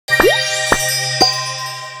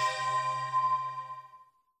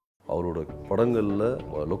என்னோடய படங்களில்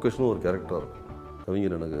லொக்கேஷனும் ஒரு கேரக்டராக இருக்கும்.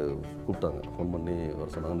 கவிஞர் எனக்கு கூப்பிட்டாங்க, ஃபோன் பண்ணி வர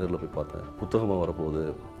சொன்னாங்க. நேரில் போய் பார்த்தேன். புத்தகமாக வரப்போகுது,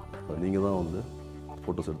 நீங்கள் தான் வந்து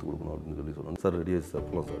ஃபோட்டோஸ் எடுத்து கொடுக்கணும் அப்படின்னு சொல்லி சொன்னாங்க. சார் ரெடி ஆச்சு சார்,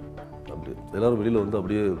 போகலாம் சார். அப்படி எல்லோரும் வெளியில் வந்து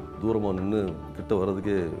அப்படியே தூரமாக நின்று கிட்ட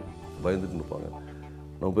வர்றதுக்கே பயந்துட்டு இருப்பாங்க.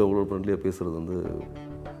 நம்ம போய் அவ்வளோ ஃப்ரெண்ட்லியாக பேசுகிறது வந்து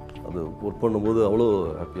அது ஒர்க் பண்ணும்போது அவ்வளோ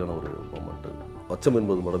ஹாப்பியான ஒரு மொமெண்ட்டு. அச்சம்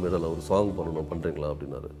என்பது மடமேடல ஒரு சாங் பண்ணணும், பண்ணுறீங்களா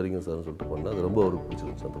அப்படின்னாரு. சரிங்க சார்னு சொல்லிட்டு பண்ணேன். அது ரொம்ப அவருக்கு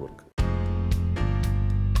பிடிச்சிருந்துச்சு அந்த ஒர்க்.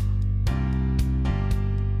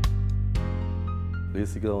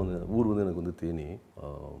 பேசிக்காக வந்து ஊர் வந்து எனக்கு வந்து தேனி.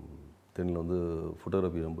 தேனியில் வந்து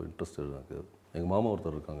ஃபோட்டோகிராஃபி ரொம்ப இன்ட்ரெஸ்ட் எனக்கு. எங்கள் மாமா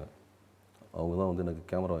ஒருத்தர் இருக்காங்க, அவங்க தான் வந்து எனக்கு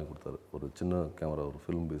கேமரா வாங்கி கொடுத்தாரு. ஒரு சின்ன கேமரா, ஒரு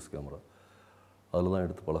ஃபிலிம் பேஸ் கேமரா. அதில் தான்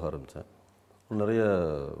எடுத்து பழக ஆரம்பித்தேன். நிறைய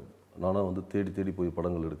நானாக வந்து தேடி தேடி போய்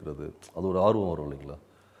படங்கள் எடுக்கிறது, அது ஒரு ஆர்வம் வரும் இல்லைங்களா,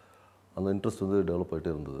 அந்த இன்ட்ரெஸ்ட் வந்து டெவலப்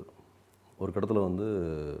ஆகிட்டே இருந்தது. ஒரு கட்டத்தில் வந்து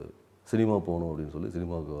சினிமா போகணும் அப்படின்னு சொல்லி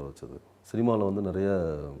சினிமாவுக்கு வர வச்சது. சினிமாவில் வந்து நிறைய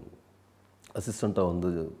அசிஸ்டண்ட்டாக வந்து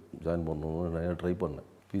ஜாயின் பண்ணணும்னு நிறையா ட்ரை பண்ணேன்.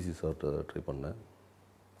 பிசி சார்கிட்ட ட்ரை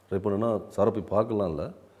பண்ணேன்னா சாரை போய் பார்க்கலாம் இல்லை,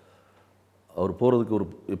 அவர் போகிறதுக்கு ஒரு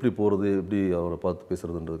எப்படி போகிறது, எப்படி அவரை பார்த்து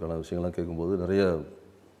பேசுகிறதுன்றதுக்கான விஷயங்கள்லாம் கேட்கும்போது நிறைய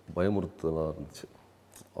பயமுறுத்தலாக இருந்துச்சு.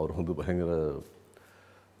 அவர் வந்து பயங்கர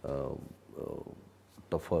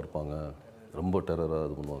டஃப்பாக இருப்பாங்க, ரொம்ப டெரராக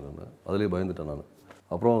இது பண்ணுவாங்கன்னு அதிலே பயந்துட்டேன் நான்.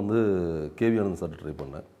 அப்புறம் வந்து கேவி ஆனந்த் சார்கிட்ட ட்ரை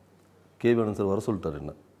பண்ணேன். கேவி ஆனந்த் சார் வர சொல்லிட்டார்.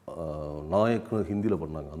 என்ன நாயக்குன்னு ஹிந்தியில்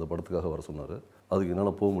பண்ணாங்க, அந்த படத்துக்காக வர சொன்னார். அதுக்கு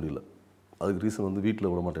என்னால் போக முடியல. அதுக்கு ரீசன் வந்து வீட்டில்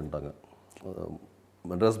விட மாட்டேன்ட்டாங்க.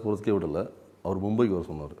 மெட்ராஸ் போகிறதுக்கே விடலை, அவர் மும்பைக்கு வர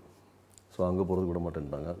சொன்னார். ஸோ அங்கே போகிறதுக்கு விட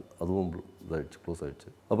மாட்டேன்ட்டாங்க. அதுவும் இதாகிடுச்சு, க்ளோஸ் ஆகிடுச்சு.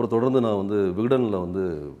 அப்புறம் தொடர்ந்து நான் வந்து விகடனில் வந்து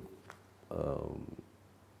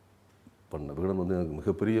பண்ணேன். விகடன் வந்து எனக்கு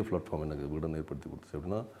மிகப்பெரிய பிளாட்ஃபார்ம் எனக்கு விகடன் ஏற்படுத்தி கொடுத்துச்சு.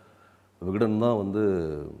 அப்படின்னா விகடன் தான் வந்து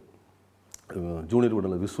ஜூனியர்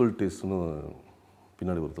விகடனில் விஷுவல் டேஸ்ட்னு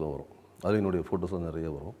பின்னாடி ஒருத்தர் வரும், அதில் என்னுடைய ஃபோட்டோஸ்லாம் நிறைய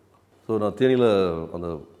வரும். ஸோ நான் தேனியில் அந்த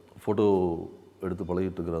ஃபோட்டோ எடுத்து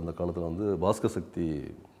பழகிட்டு இருக்கிற அந்த காலத்தில் வந்து பாஸ்கர் சக்தி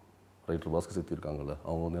ரைட்டர் பாஸ்கர் சக்தி இருக்காங்கள்ல,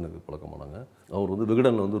 அவங்க வந்து எனக்கு பழக்கமானாங்க. அவர் வந்து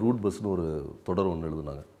விகடனில் வந்து ரூட் பஸ்ன்னு ஒரு தொடர் ஒன்று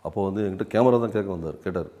எழுதுனாங்க. அப்போ வந்து என்கிட்ட கேமரா தான்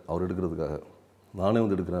கேட்டார் அவர் எடுக்கிறதுக்காக. நானே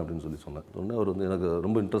வந்து எடுக்கிறேன் அப்படின்னு சொல்லி சொன்னேன். அவர் வந்து எனக்கு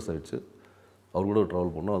ரொம்ப இன்ட்ரெஸ்ட் ஆகிடுச்சு. அவர் கூட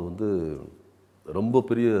ட்ராவல் பண்ணோம். அது வந்து ரொம்ப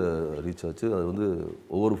பெரிய ரீச் ஆச்சு. அது வந்து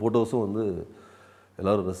ஒவ்வொரு ஃபோட்டோஸும் வந்து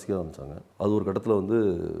எல்லோரும் ரசிக்க ஆரம்பித்தாங்க. அது ஒரு கட்டத்தில் வந்து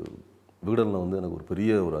விகடனில் வந்து எனக்கு ஒரு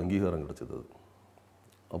பெரிய ஒரு அங்கீகாரம் கிடச்சிது. அது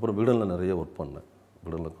அப்புறம் விகடனில் நிறைய ஒர்க் பண்ணேன்,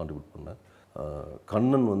 விகடனில் கான்ட்ரிபியூட் பண்ணேன்.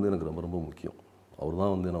 கண்ணன் வந்து எனக்கு ரொம்ப ரொம்ப முக்கியம். அவர்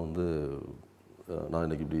தான் வந்து நான் வந்து நான்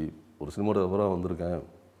இன்றைக்கி இப்படி ஒரு சினிமாட்டோகிராஃபராக வந்திருக்கேன்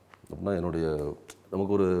அப்படின்னா, என்னுடைய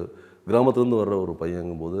நமக்கு ஒரு கிராமத்துலேருந்து வர்ற ஒரு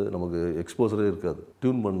பையங்கும்போது நமக்கு எக்ஸ்போசரே இருக்காது.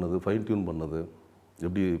 டியூன் பண்ணது, ஃபைன் டியூன் பண்ணது,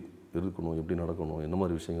 எப்படி இருக்கணும், எப்படி நடக்கணும், என்ன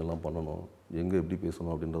மாதிரி விஷயங்கள்லாம் பண்ணணும், எங்கே எப்படி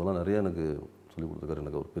பேசணும் அப்படின்றதெல்லாம் நிறையா எனக்கு சொல்லிக் கொடுத்துருக்காரு.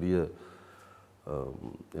 எனக்கு ஒரு பெரிய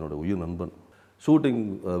என்னோடய உயிர் நண்பன். ஷூட்டிங்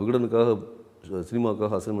விகடனுக்காக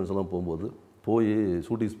சினிமாவுக்காக அசைன்மெண்ட்ஸ் எல்லாம் போகும்போது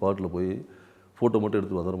ஷூட்டிங் ஸ்பாட்டில் போய் ஃபோட்டோ மட்டும்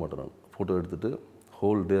எடுத்து வந்துட மாட்டேன். நான் ஃபோட்டோ எடுத்துகிட்டு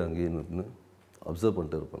ஹோல் டே அங்கேயே நின்று அப்சர்வ்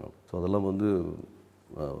பண்ணிட்டு இருப்பேன் நான். ஸோ அதெல்லாம் வந்து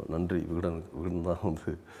நன்றி விகடன் தான் வந்து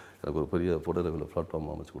எனக்கு ஒரு பெரிய ஃபோட்டோகிராஃபியில் பிளாட்ஃபார்ம்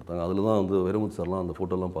அமைச்சு கொடுத்தாங்க. அதில் தான் வந்து வைரமுத்து சார்லாம் அந்த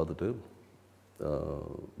ஃபோட்டோலாம் பார்த்துட்டு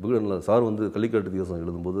விகடனில் சார் வந்து கள்ளிக்காட்டு தியாசம்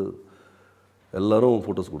எழுதும்போது எல்லோரும்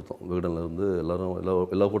ஃபோட்டோஸ் கொடுத்தோம். விகடனில் வந்து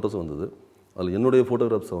எல்லா ஃபோட்டோஸும் வந்தது. அதில் என்னுடைய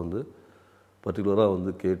ஃபோட்டோகிராஃப்ஸை வந்து பர்டிகுலராக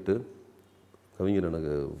வந்து கேட்டு கவிஞர்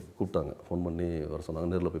எனக்கு கூப்பிட்டாங்க, ஃபோன் பண்ணி வர சொன்னாங்க.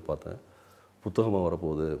 நேரில் போய் பார்த்தேன். புத்தகமாக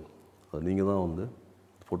வரப்போகுது, அது நீங்கள் தான் வந்து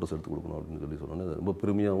ஃபோட்டோஸ் எடுத்து கொடுக்கணும் அப்படின்னு சொல்லி சொன்னோன்னே ரொம்ப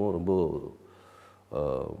பெருமையாகவும் ரொம்ப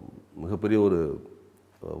மிகப்பெரிய ஒரு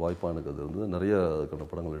வாய்ப்பாக எனக்கு அது இருந்தது. நிறையா அதுக்கான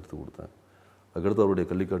படங்கள் எடுத்து கொடுத்தேன். அதுக்கடுத்து அவருடைய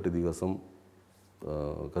கள்ளிக்காட்டு இதிகாசம்,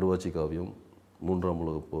 கருவாச்சி காவியம், 3ஆம்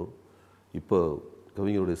உலகப் போர், இப்போ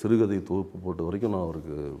கவிஞருடைய சிறுகதை தொகுப்பு போட்ட வரைக்கும் நான்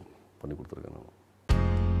அவருக்கு பண்ணி கொடுத்துருக்கேன். நான்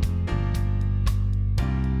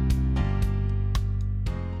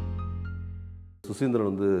சுசீந்திரன்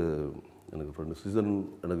வந்து எனக்கு ஃப்ரெண்டு. சுசீந்திரன்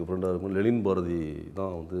எனக்கு ஃப்ரெண்டாக இருக்கும். லெனின் பாரதி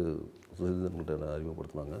தான் வந்து சுசீந்திரன்கிட்ட என்னை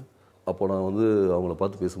அறிமுகப்படுத்தினாங்க. அப்போ நான் வந்து அவங்கள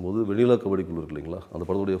பார்த்து பேசும்போது வெண்ணிலா கபடிக்குழு இருக்கு இல்லைங்களா, அந்த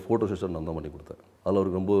படத்துடைய ஃபோட்டோ செஷன் நான் தான் பண்ணி கொடுத்தேன். அதில்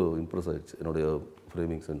அவருக்கு ரொம்ப இம்ப்ரெஸ் ஆகிடுச்சு. என்னுடைய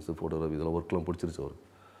ஃப்ரேமிங் சென்ஸு, ஃபோட்டோகிராஃபி இதெல்லாம் ஒர்க்லாம் பிடிச்சிருச்சு அவருக்கு.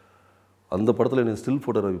 அந்த படத்தில் என்னை ஸ்டில்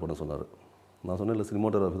ஃபோட்டோகிராஃபி பண்ண சொன்னார். நான் சொன்னேன், இல்லை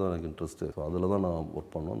சினிமாட்டோகிராஃபி தான் எனக்கு இன்ட்ரெஸ்ட்டு, ஸோ அதில் தான் நான்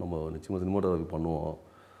ஒர்க் பண்ணோம், நம்ம நிச்சயமாக சினிமாட்டோகிராஃபி பண்ணுவோம்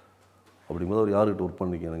அப்படிங்கும்போது அவர் யார்கிட்ட ஒர்க்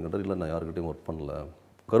பண்ணிக்கிறேன்னு கேட்டார். இல்லை, நான் யார்கிட்டையும் ஒர்க் பண்ணல.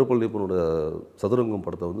 கருப்பள்ளியப்பனோட சதுரங்கம்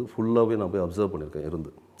படத்தை வந்து ஃபுல்லாகவே நான் போய் அப்சர்வ் பண்ணியிருக்கேன்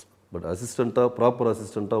இருந்து. பட் அசிஸ்டண்ட்டாக, ப்ராப்பர்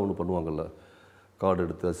அசிஸ்டண்ட்டாக ஒன்று பண்ணுவாங்கள்ல, கார்டு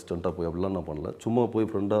எடுத்து அசிஸ்டண்ட்டாக போய் அப்படிலாம் நான் பண்ணல. சும்மா போய்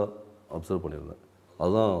ஃப்ரெண்டாக அப்சர்வ் பண்ணியிருந்தேன்.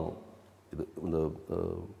 அதுதான் இது இந்த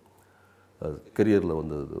கெரியரில்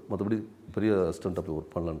வந்தது. மற்றபடி பெரிய அசிஸ்டண்ட்டாக போய்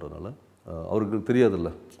ஒர்க் பண்ணலன்றதுனால அவருக்கு தெரியாதில்ல,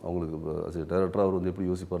 அவங்களுக்கு டைரக்டராக அவர் வந்து எப்படி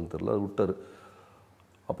யோசிப்பார்னு தெரில, அது விட்டார்.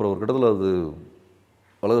 அப்புறம் ஒரு கட்டத்தில் அது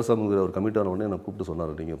அழகர்சாமிங்கிற அவர் கமிட் ஆன உடனே என்னை கூப்பிட்டு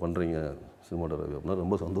சொன்னார், நீங்கள் பண்ணுறீங்க சினிமாட்டோகிராஃபி அப்படின்னா.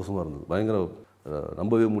 ரொம்ப சந்தோஷமாக இருந்தது. பயங்கர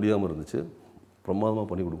நம்பவே முடியாமல் இருந்துச்சு. பிரமாதமாக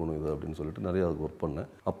பண்ணி கொடுக்கணும் இது அப்படின்னு சொல்லிட்டு நிறையா அதுக்கு ஒர்க் பண்ணேன்.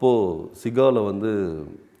 அப்போது சிகாவில் வந்து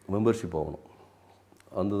மெம்பர்ஷிப் ஆகணும்.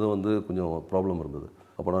 அந்த இது வந்து கொஞ்சம் ப்ராப்ளம் இருந்தது.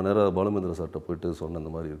 அப்போ நான் நேராக பாலுமேந்திர சார்கிட்ட போயிட்டு சொன்னேன்,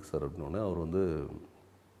 இந்த மாதிரி இருக்குது சார் அப்படின்னோடனே அவர் வந்து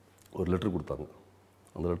ஒரு லெட்ரு கொடுத்தாங்க.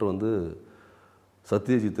 அந்த லெட்டர் வந்து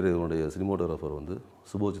சத்யஜித் ரேவனுடைய சினிமாட்டோகிராஃபர் வந்து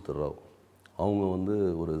சுபோஜித் ராவ், அவங்க வந்து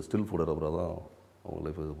ஒரு ஸ்டில் ஃபோட்டோகிராஃபராக தான் அவங்க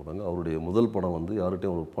லைஃப் இது பண்ணாங்க. அவருடைய முதல் படம் வந்து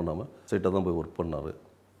யார்கிட்டையும் அவர் ஒர்க் பண்ணாமல் ஸ்ட்ரைட்டாக தான் போய் ஒர்க் பண்ணார்.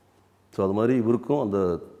 ஸோ அது மாதிரி இவருக்கும் அந்த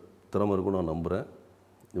திறமை இருக்கும் நான் நம்புகிறேன்.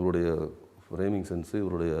 இவருடைய ஃப்ரேமிங் சென்ஸு,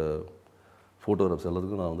 இவருடைய ஃபோட்டோகிராஃப்ஸ்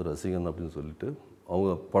எல்லாத்துக்கும் நான் வந்து ரசிகன் அப்படின்னு சொல்லிட்டு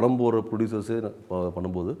அவங்க படம் போடுற ப்ரொடியூசர்ஸே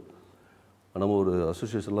பண்ணும்போது நம்ம ஒரு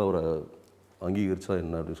அசோசியேஷனில் அவரை அங்கீகரித்தா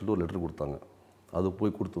என்ன அப்படின்னு சொல்லிட்டு ஒரு லெட்டர் கொடுத்தாங்க. அது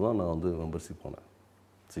போய் கொடுத்து தான் நான் வந்து மெம்பர்ஷிப் பண்ணேன்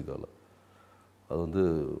சிகாவில். அது வந்து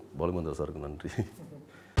பாலுமேந்திர சாருக்கு நன்றி.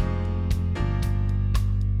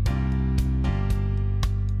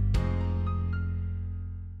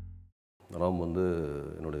 ராம் வந்து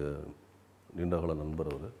என்னுடைய நீண்டகால நண்பர்.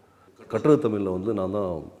 அவர் கட்டுரை தமிழில் வந்து நான்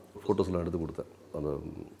தான் ஃபோட்டோஸ்லாம் எடுத்து கொடுத்தேன். அந்த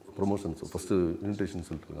ப்ரொமோஷன்ஸ் ஃபஸ்ட்டு இன்விடேஷன்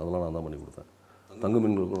சொல்லிட்டு அதெல்லாம் நான் தான் பண்ணி கொடுத்தேன்.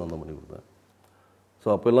 தங்கமீன்களுக்கும் நான் தான் பண்ணி கொடுத்தேன். ஸோ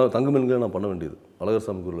அப்போல்லாம் தங்கமீன்களே நான் பண்ண வேண்டியது,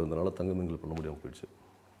 அழகர்சாமி குருவில் இருந்தனால தங்கமீன்கள் பண்ண முடியாமல் போயிடுச்சு.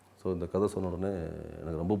 ஸோ இந்த கதை சொன்ன உடனே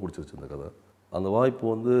எனக்கு ரொம்ப பிடிச்சிருச்சு இந்த கதை. அந்த வாய்ப்பு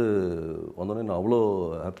வந்து வந்தோடனே நான் அவ்வளோ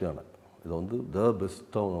ஹாப்பியானேன். இதை வந்து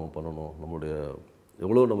பெஸ்ட்டாக நம்ம பண்ணணும், நம்மளுடைய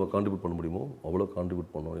எவ்வளோ நம்ம கான்ட்ரிபியூட் பண்ண முடியுமோ அவ்வளோ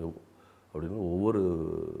கான்ட்ரிபியூட் பண்ணணும் அப்படின்னு ஒவ்வொரு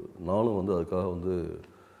நாளும் வந்து அதுக்காக வந்து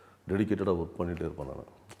டெடிக்கேட்டடாக ஒர்க் பண்ணிகிட்டே இருப்பேன்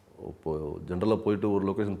நான். இப்போது ஜென்ரலாக போயிட்டு ஒரு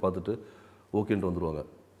லொக்கேஷன் பார்த்துட்டு ஓகேன்ட்டு வந்துடுவாங்க.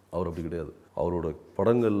 அவர் அப்படி கிடையாது. அவரோட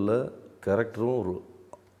படங்களில் கேரக்டரும் ஒரு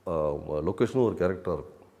லொக்கேஷனும் ஒரு கேரக்டராக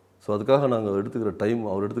இருக்கும். ஸோ அதுக்காக நாங்கள் எடுத்துக்கிற டைம்,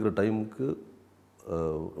 அவர் எடுத்துக்கிற டைமுக்கு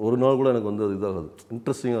ஒரு நாள் கூட எனக்கு வந்து அது இதாகாது.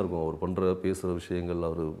 இன்ட்ரெஸ்டிங்காக இருக்கும். அவர் பண்ணுற பேசுகிற விஷயங்கள்,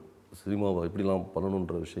 அவர் சினிமாவை எப்படிலாம்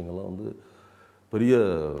பண்ணணுன்ற விஷயங்கள்லாம் வந்து பெரிய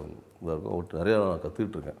இதாக இருக்கும். அவர்கிட்ட நிறையா நான்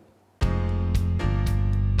கற்றுக்கிட்டுருக்கேன்.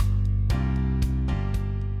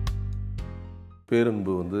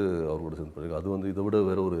 பேரன்பு வந்து அவர் கூட சேர்ந்து பண்ணியிருக்கேன். அது வந்து இதை விட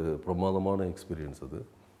வேறு ஒரு பிரமாதமான எக்ஸ்பீரியன்ஸ் அது.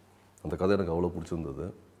 அந்த கதை எனக்கு அவ்வளோ பிடிச்சிருந்தது.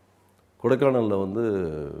 கொடைக்கானலில் வந்து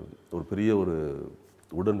ஒரு பெரிய ஒரு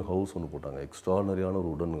உடன் ஹவுஸ் ஒன்று போட்டாங்க. எக்ஸ்ட்ரானரியான ஒரு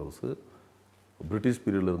உடன் ஹவுஸு. பிரிட்டிஷ்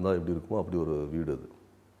பீரியடில் இருந்தால் எப்படி இருக்குமோ அப்படி ஒரு வீடு அது.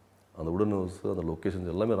 அந்த உடன் ஹவுஸு, அந்த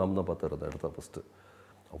லொக்கேஷன்ஸ் எல்லாமே ராம் தான் பார்த்தார் அந்த இடத்த ஃபஸ்ட்டு.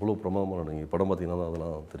 அவ்வளோ பிரமாதமான, நீங்கள் படம் பார்த்தீங்கன்னா தான்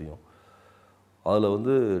அதெல்லாம் தெரியும். அதில்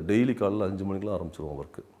வந்து டெய்லி காலையில் 5 மணிக்கெலாம் ஆரம்பிச்சிருவோம்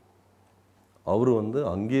ஒர்க்கு. அவர் வந்து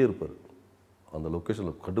அங்கேயே இருப்பார். அந்த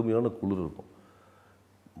லொக்கேஷனில் கடுமையான குளிர் இருக்கும்.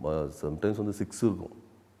 சம்டைம்ஸ் வந்து 6 இருக்கும்,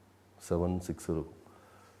 7, 6 இருக்கும்.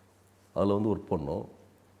 அதில் வந்து ஒர்க் பண்ணோம்.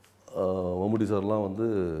 மம்முட்டி சார்லாம் வந்து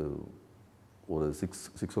ஒரு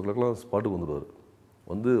 6 o'clockலாம் ஸ்பாட்டுக்கு வந்துடுவார்.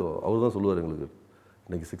 வந்து அவர் தான் சொல்லுவார் எங்களுக்கு,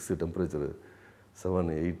 இன்றைக்கி 6 டெம்பரேச்சரு,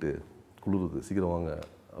 7, 8 குளிருது, சீக்கிரம் வாங்க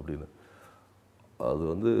அப்படின்னு. அது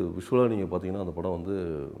வந்து விஷுவலாக நீங்கள் பார்த்தீங்கன்னா அந்த படம் வந்து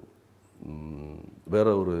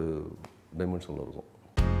வேறு ஒரு டைமென்ஷனில் இருக்கும்.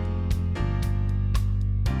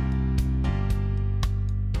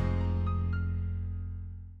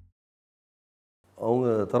 அவங்க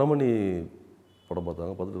தரமணி படம்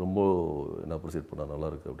பார்த்துட்டு ரொம்ப என்ன அப்ரிசியேட் பண்ணால்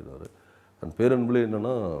நல்லாயிருக்கு அப்படின்னாரு. அண்ட் பேரன்புலே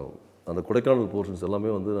என்னென்னா அந்த கொடைக்கானல் போர்ஷன்ஸ் எல்லாமே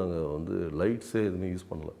வந்து நாங்கள் வந்து லைட்ஸே எதுவுமே யூஸ்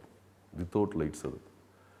பண்ணலை. Without lights. அது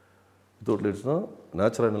வித்தவுட் லைட்ஸ்னால்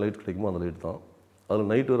நேச்சுரல் என்ன லைட் கிடைக்குமோ அந்த லைட் தான். அதில்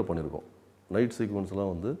நைட் வேறு பண்ணியிருக்கோம். நைட்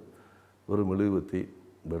சீக்வன்ஸ்லாம் வந்து ஒரு மெழுகுவத்தி,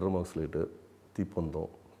 பெட்ரூம் மார்க்ஸ் லைட்டு,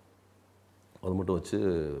 தீப்பந்தம் அது மட்டும் வச்சு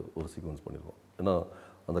ஒரு சீக்வன்ஸ் பண்ணியிருக்கோம். ஏன்னா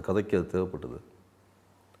அந்த கதைக்கு அது தேவைப்பட்டது.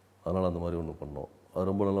 அதனால் அந்த மாதிரி ஒன்று பண்ணோம். அது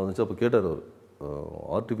ரொம்ப நல்லா இருந்துச்சு. அப்போ கேட்டார் அவர்,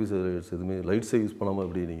 ஆர்டிஃபிஷியல் லைட்ஸ் எதுவுமே லைட்ஸே யூஸ் பண்ணாமல்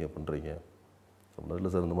எப்படி நீங்கள் பண்ணுறீங்க அப்படின்னா, இல்லை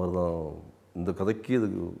சார் இந்த மாதிரி தான் இந்த கதைக்கு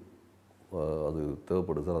இதுக்கு அது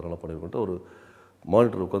தேவைப்படுது சார், அதனால் பண்ணியிருக்கோன்ட்டு ஒரு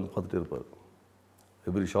மானிட்டர் உட்காந்து பார்த்துட்டே இருப்பார்.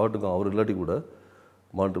 எவ்ரி ஷார்ட்டுக்கும் அவர் இல்லாட்டி கூட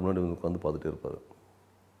மானிட்டர் முன்னாடி உட்காந்து பார்த்துட்டே இருப்பார்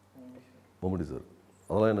மம்முட்டி சார்.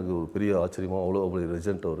 அதெல்லாம் எனக்கு ஒரு பெரிய ஆச்சரியமாக, அவ்வளோ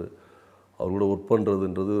ரெஜெண்ட் அவர் கூட ஒர்க்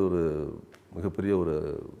பண்ணுறதுன்றது ஒரு மிகப்பெரிய ஒரு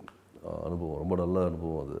அனுபவம், ரொம்ப நல்ல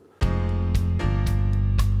அனுபவம் அது.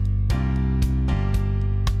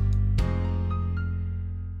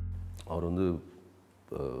 அவர் வந்து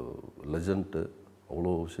லெஜண்ட்டு,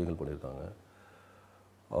 அவ்வளோ விஷயங்கள் பண்ணியிருக்காங்க.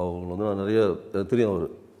 அவங்க வந்து நான் நிறைய தெரியும். அவர்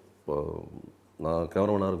இப்போ நான்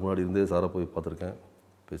கேமராமேனாக முன்னாடி இருந்தே சாரை போய் பார்த்துருக்கேன்,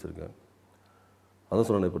 பேசியிருக்கேன். அதான்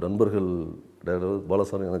சொன்னேன், இப்போ நண்பர்கள் டேரக்டர்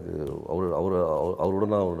பாலசாமி எனக்கு அவரோட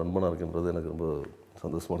நான் ஒரு நண்பனாக இருக்கேன்றது எனக்கு ரொம்ப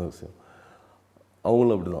சந்தோஷமான விஷயம்.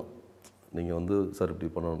 அவங்களும் அப்படி தான், நீங்கள் வந்து சார் இப்படி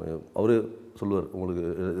பண்ணணும், அவரே சொல்லுவார், உங்களுக்கு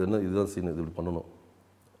என்ன இதுதான் சீன், இது இப்படி பண்ணணும்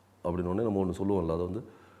அப்படின்னோடனே நம்ம ஒன்று சொல்லுவோம்ல, அதை வந்து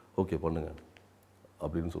ஓகே பண்ணுங்கள்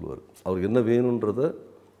அப்படின்னு சொல்லுவார். அவருக்கு என்ன வேணுன்றதை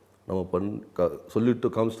நம்ம சொல்லிவிட்டு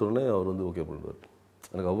காமிச்சிட்டோடனே அவர் வந்து ஓகே பண்ணிடுவார்.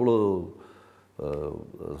 எனக்கு அவ்வளோ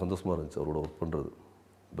சந்தோஷமாக இருந்துச்சு அவரோட ஒர்க் பண்ணுறது.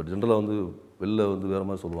 பட் ஜென்ரலாக வந்து வெளில வந்து வேறு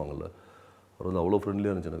மாதிரி சொல்லுவாங்கள்ல, அவர் வந்து அவ்வளோ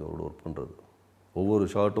ஃப்ரெண்ட்லியாக இருந்துச்சு எனக்கு அவரோட ஒர்க் பண்ணுறது. ஒவ்வொரு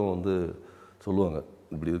ஷார்ட்டும் வந்து சொல்லுவாங்க,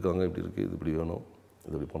 இப்படி இருக்காங்க, இப்படி இருக்குது, இது இப்படி வேணும்,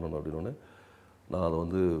 இது இப்படி பண்ணணும் அப்படின்னோடனே நான் அதை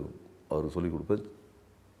வந்து அவருக்கு சொல்லிக் கொடுப்பேன்.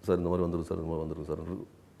 சார் இந்த மாதிரி வந்துடும் சார், இந்த மாதிரி வந்துடும் சார்,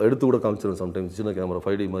 எடுத்து கூட காமிச்சிடுவேன். சம்டைம்ஸ் சின்ன கேமரா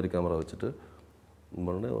 5D மாதிரி கேமரா வச்சுட்டு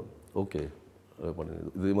பண்ணோடனே ஓகே பண்ணி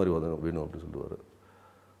இதே மாதிரி வேணும் அப்படின்னு சொல்லிடுவார்.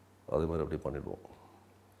 அதே மாதிரி அப்படியே பண்ணிவிடுவோம்.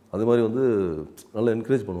 அதே மாதிரி வந்து நல்லா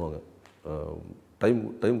என்கரேஜ் பண்ணுவாங்க.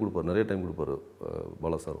 டைம் கொடுப்பார், நிறைய டைம் கொடுப்பார்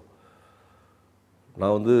பாலா சாரும்.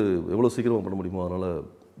 நான் வந்து எவ்வளோ சீக்கிரமாக பண்ண முடியுமோ அதனால்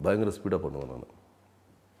பயங்கர ஸ்பீடாக பண்ணுவேன். நான்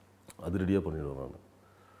அதிரடியாக பண்ணிவிடுவேன். நான்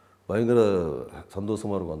பயங்கர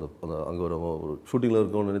சந்தோஷமாக இருக்கும். அந்த அங்கே ஒரு ஷூட்டிங்கில்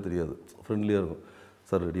இருக்கோன்னு தெரியாது, ஃப்ரெண்ட்லியாக இருக்கும்.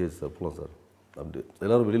 சார் ரெடி ஆச்சு சார், போகலாம் சார் அப்படி.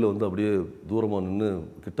 எல்லோரும் வெளியில் வந்து அப்படியே தூரமாக நின்று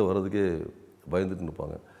கிட்ட வர்றதுக்கே பயந்துட்டு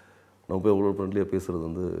நிற்பாங்க. நம்ம போய் அவ்வளோ ஃப்ரெண்ட்லியாக பேசுகிறது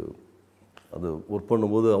வந்து அது ஒர்க்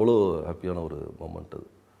பண்ணும்போது அவ்வளோ ஹாப்பியான ஒரு மொமெண்ட். அது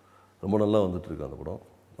ரொம்ப நல்லா வந்துட்டுருக்கு அந்த படம்.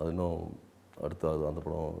 அது இன்னும் அடுத்து அந்த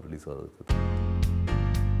படம் ரிலீஸ் ஆகிறதுக்கு.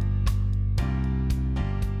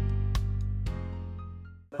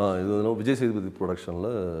 இது வந்து விஜய் சேதுபதி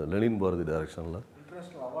ப்ரொடக்ஷனில் லெனின் பாரதி டைரக்ஷனில்,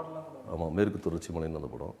 ஆமாம், மேற்கு தொடர்ச்சி மலைன்னு அந்த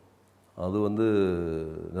படம். அது வந்து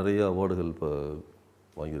நிறைய அவார்டுகள் இப்போ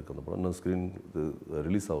வாங்கியிருக்கு அந்த படம். இன்னும் ஸ்க்ரீன் இது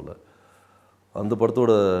ரிலீஸ் ஆகலை. அந்த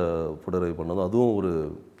படத்தோட புடரை பண்ணதும் அதுவும் ஒரு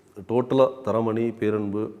டோட்டலாக தரமணி,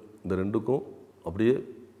 பேரன்பு இந்த ரெண்டுக்கும் அப்படியே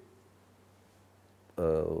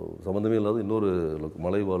சம்மந்தமே இல்லாத இன்னொரு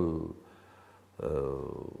மலைவாழ்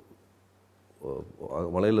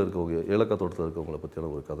மலையில் இருக்கவங்க, ஏலக்காய் தோட்டத்தில் இருக்கவங்கள பற்றியான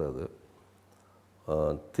ஒரு கதை. அது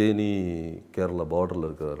தேனி கேரளா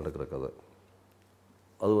பார்டரில் நடக்கிற கதை.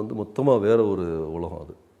 அது வந்து மொத்தமாக வேறு ஒரு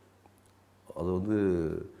உலகம். அது வந்து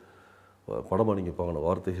படமாக நீங்கள் பார்க்கணும்,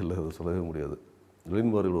 வார்த்தைகளில் அது சொல்லவே முடியாது.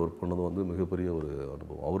 லெனின் பாரதியோட ஒர்க் பண்ணதும் வந்து மிகப்பெரிய ஒரு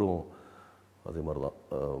அனுபவம். அவரும் அதே மாதிரி தான்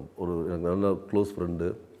ஒரு எனக்கு நல்ல க்ளோஸ் ஃப்ரெண்டு.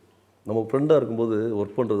 நம்ம ஃப்ரெண்டாக இருக்கும்போது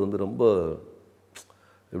ஒர்க் பண்ணுறது வந்து ரொம்ப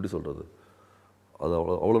எப்படி சொல்கிறது, அது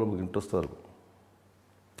அவ்வளோ நமக்கு இன்ட்ரெஸ்ட்டாக இருக்கும்.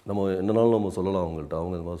 நம்ம என்னன்னாலும் நம்ம சொல்லலாம் அவங்கள்ட்ட,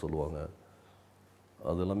 அவங்க இந்த மாதிரி சொல்லுவாங்க.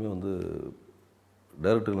 அது எல்லாமே வந்து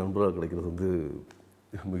டைரக்டர் நண்பராக கிடைக்கிறது வந்து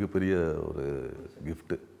மிகப்பெரிய ஒரு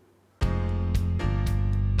கிஃப்ட்டு.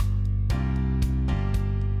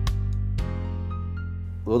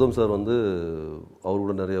 கௌதம் சார் வந்து அவர்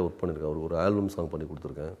கூட நிறையா ஒர்க் பண்ணியிருக்கேன். அவருக்கு ஒரு ஆல்பம் சாங் பண்ணி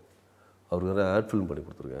கொடுத்துருக்கேன். அவருக்கு நிறைய ஆட் ஃபில்ம் பண்ணி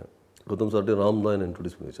கொடுத்துருக்கேன். கௌதம் சார்ட்டே ராம் தான் என்னை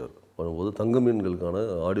இன்ட்ரடியூஸ் பண்ணி வச்சார். பண்ணும்போது தங்க மீன்களுக்கான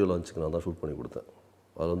ஆடியோ லான்ச்சுக்கு நான் தான் ஷூட் பண்ணி கொடுத்தேன்.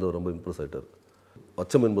 அது வந்து ரொம்ப இம்ப்ரெஸ் ஆகிட்டார்.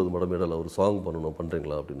 அச்சம் என்பது மடமேடல் ஒரு சாங் பண்ணணும்,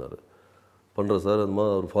 பண்ணுறீங்களா அப்படின்னாரு. பண்ணுறேன் சார். அந்த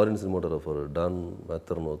மாதிரி அவர் ஃபாரின் சினிமாட்டோகிராஃபர் டான்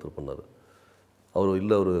மேத்தர்னு ஒருத்தர் பண்ணார். அவர்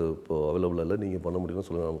இல்லை, அவர் இப்போது அவைலபிளாக இல்லை, நீங்கள் பண்ண முடியும்னு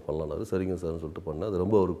சொல்லுங்கள், நம்ம பண்ணலான்னாரு. சரிங்க சார்னு சொல்லிட்டு பண்ணேன். அது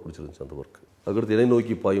ரொம்ப அவருக்கு பிடிச்சிருந்துச்சு அந்த ஒர்க். அதுக்கடுத்து என்னை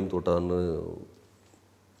நோக்கி பாயும் தோட்டான்னு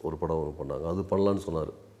ஒரு படம் பண்ணாங்க. அது பண்ணலான்னு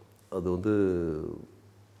சொன்னார். அது வந்து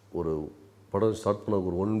ஒரு படம் ஸ்டார்ட் பண்ண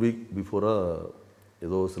ஒரு 1 வீக் பிஃபோராக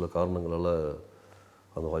ஏதோ சில காரணங்களால்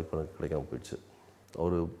அந்த வாய்ப்பு எனக்கு கிடைக்காம போயிடுச்சு.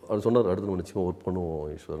 அவர் சொன்னார், அடுத்து நம்ம நிச்சயமாக ஒர்க் பண்ணுவோம்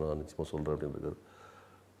ஈஸ்வர், நான் நிச்சயமாக சொல்கிறேன் அப்படின்னு இருக்கார்.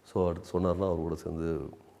 ஸோ அடுத்து சொன்னார்னா அவர் கூட சேர்ந்து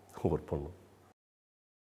ஒர்க் பண்ணோம்.